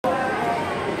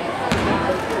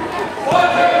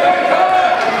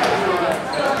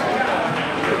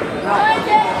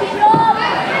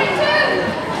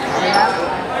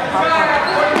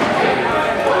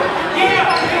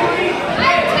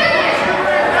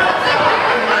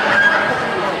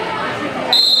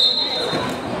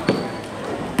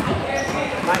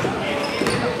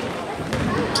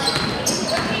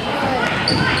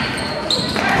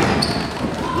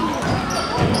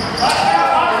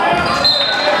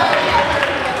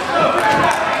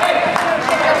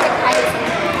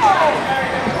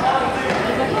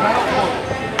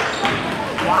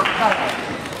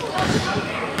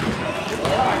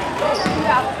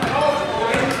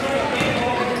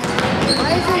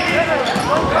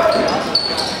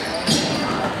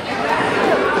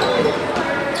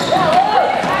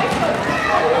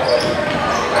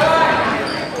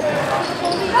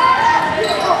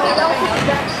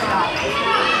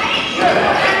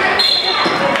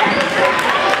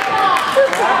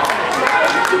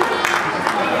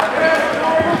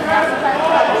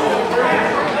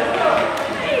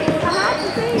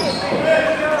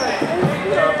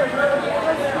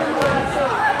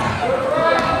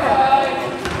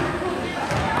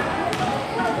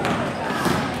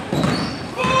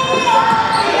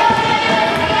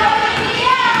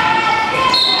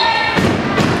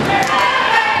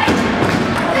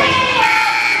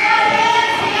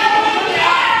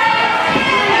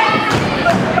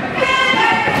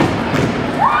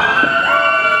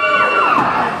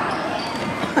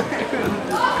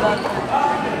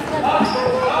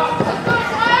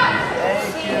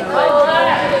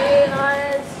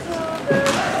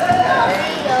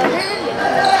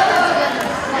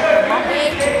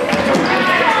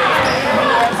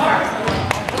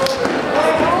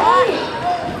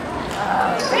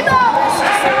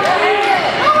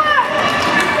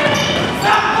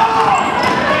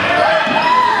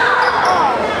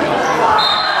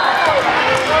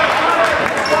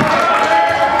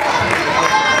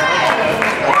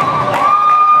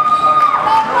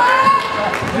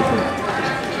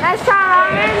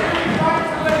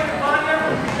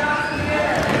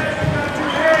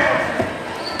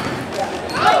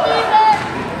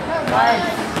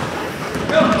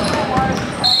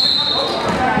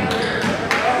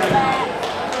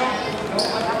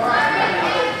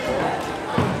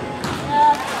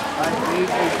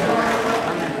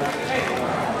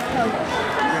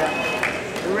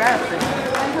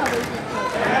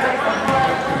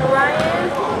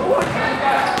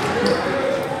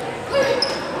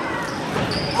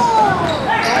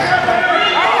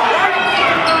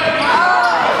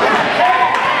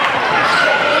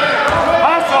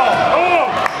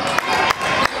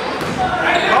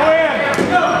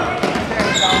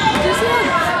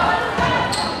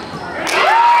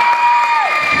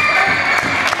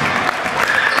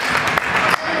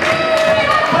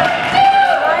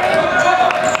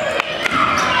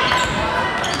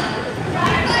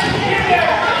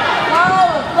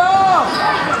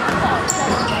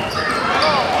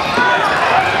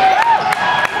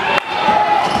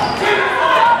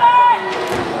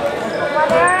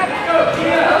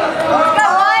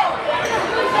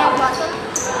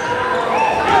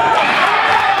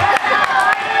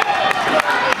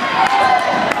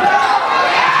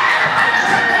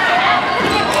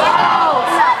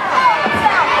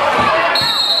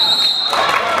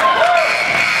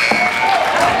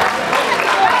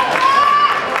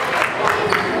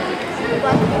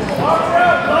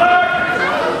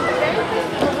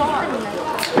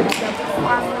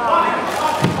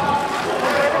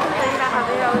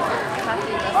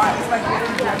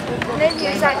They've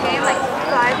used that game like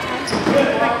 5 times,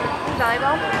 like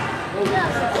volleyball.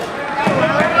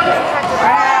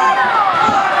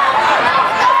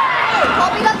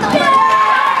 Colby got the win.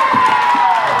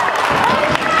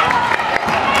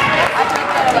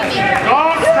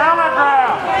 Don't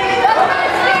telegraph!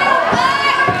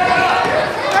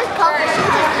 Where's Colby?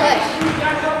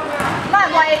 Come on,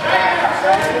 White.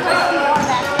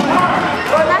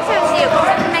 Well, that's what you do.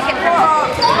 Make it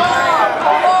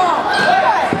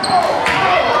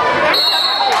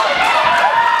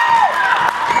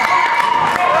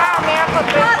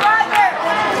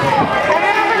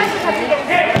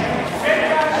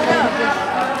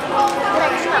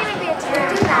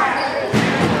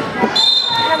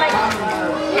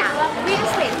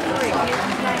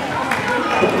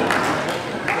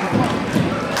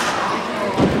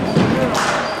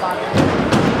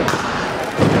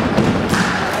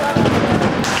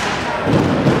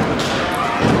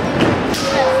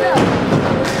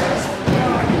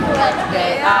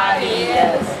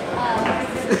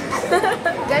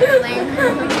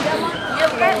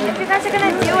If you guys are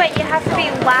gonna do it, you have to be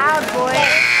loud, boys.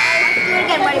 Let's do it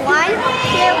again. Ready? 1, 2, 3.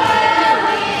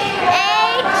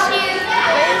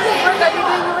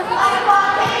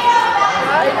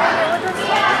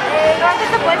 Look at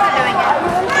the boys are doing it.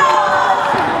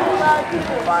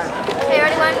 Okay,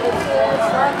 ready? 1, 2,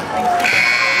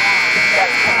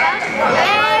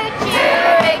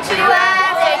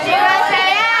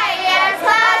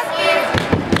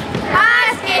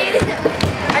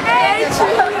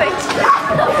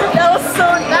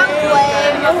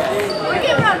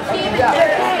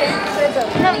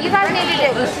 No, you guys need to do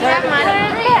it. You have money.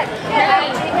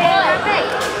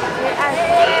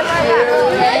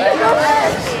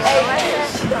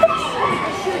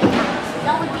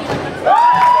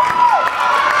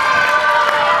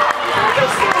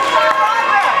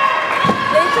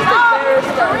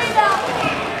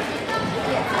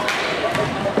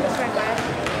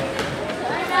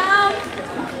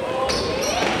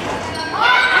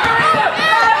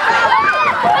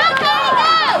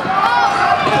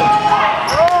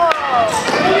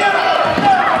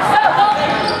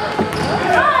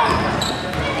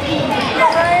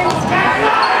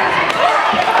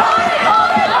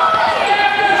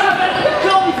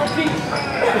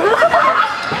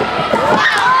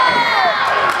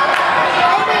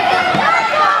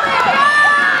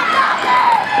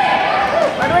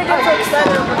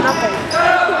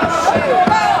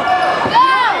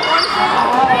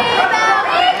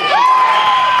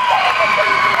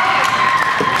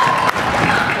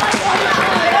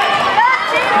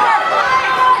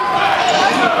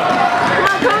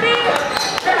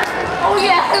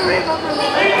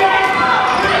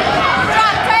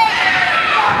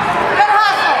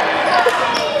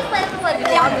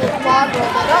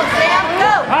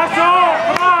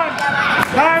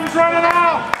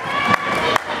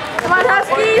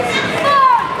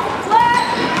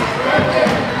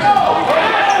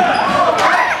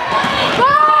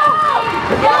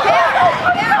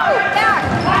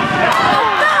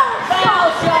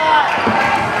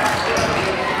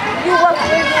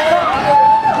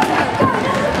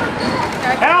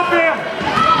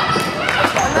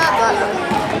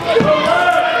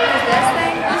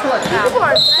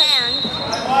 our band.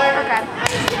 Okay.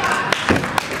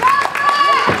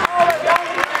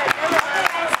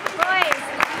 Boys,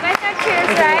 you guys know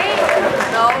cheers, right?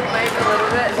 No, maybe a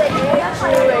little bit.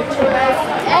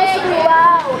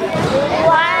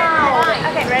 Wow.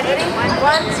 Okay, ready?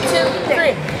 One, two,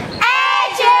 three.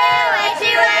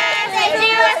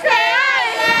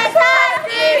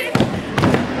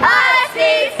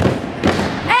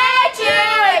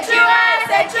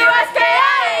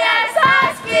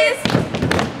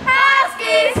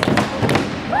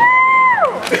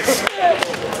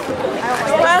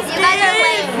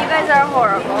 You guys are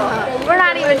horrible. We're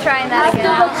not even trying that again.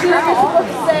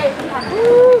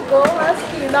 Go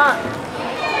Husky, not.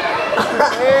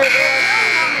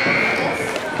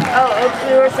 Oh, oops,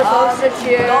 we were supposed to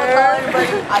cheer. Don't tell anybody.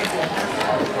 I did.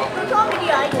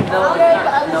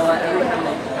 No,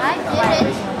 I did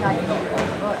it.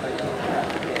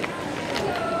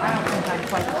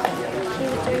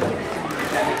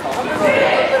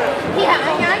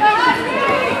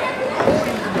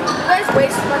 You guys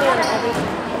waste money on everything.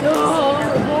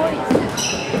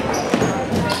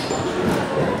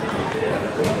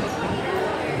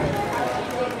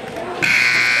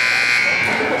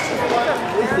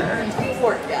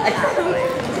 Poor guy.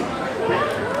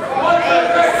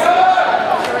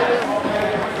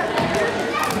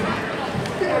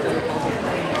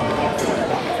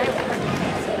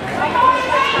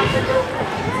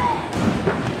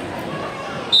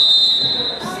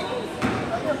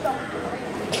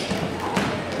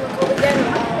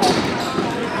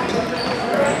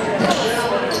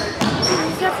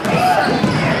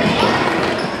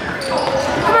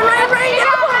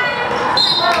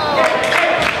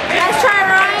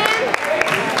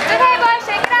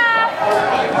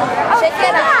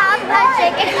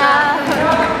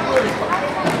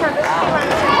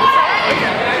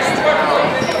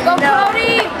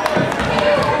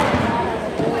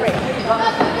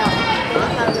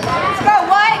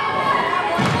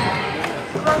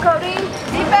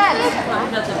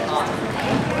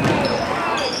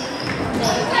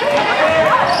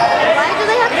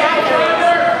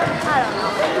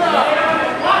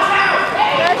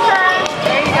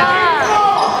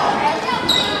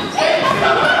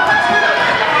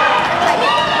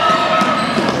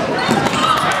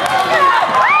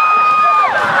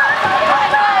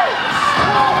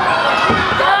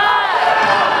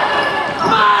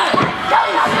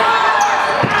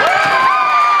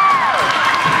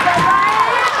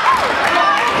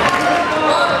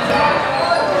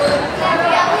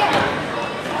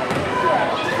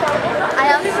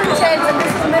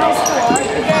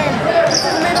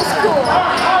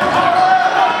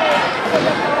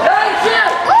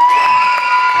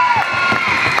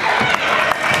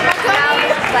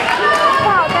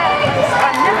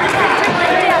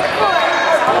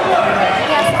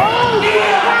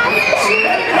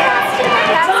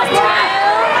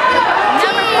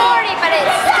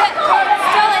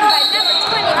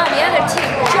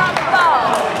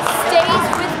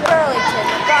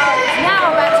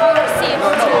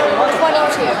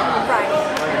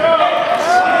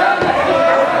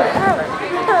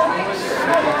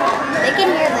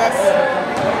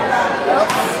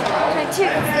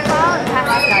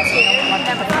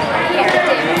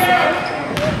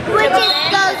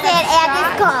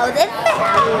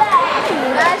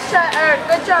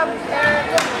 Good job, Aaron.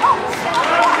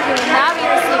 Now we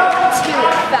receive 2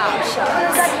 foul shots.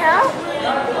 Does that count?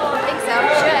 I think so.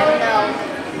 Should. No.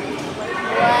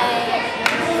 Like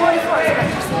 44 is about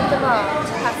to receive the ball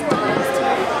to pass the ball to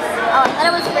oh, I thought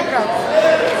it was for girls.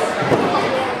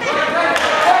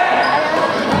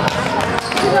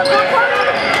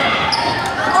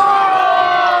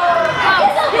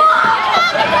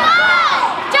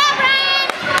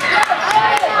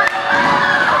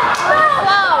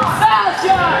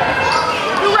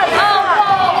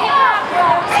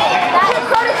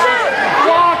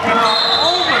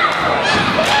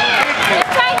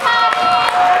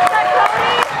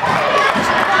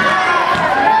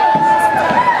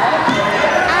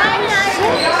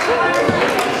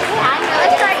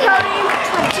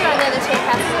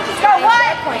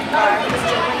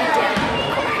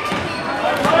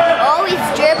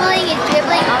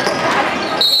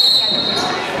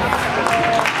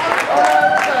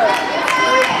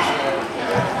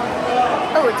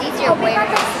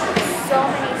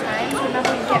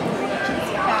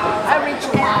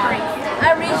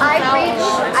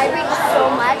 I reached so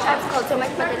much. I was called so much,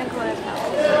 but didn't call it out.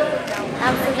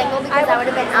 Because I would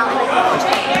have been out like.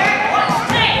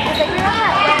 It's like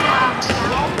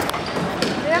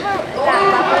remember that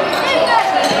level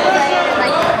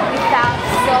like we found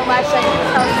so much like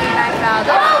Kelsey and I found.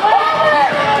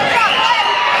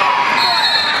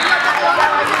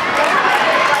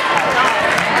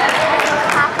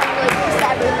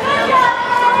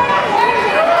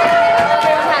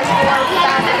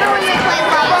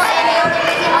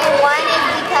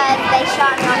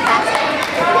 shot me on basket.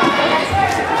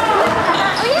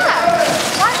 Oh yeah.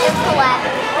 What is Colette?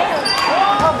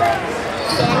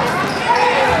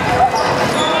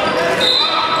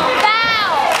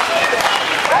 Foul!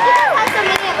 Have so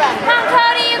many of them. Come on,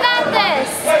 Cody, you got this.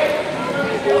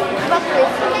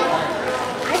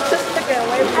 I just took it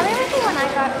away. I remember when I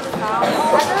got the foul.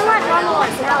 I really want normal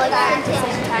ones now, like I did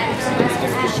 10 times.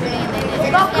 Just shooting and they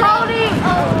did. Go, Cody!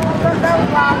 Oh, that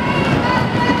was long.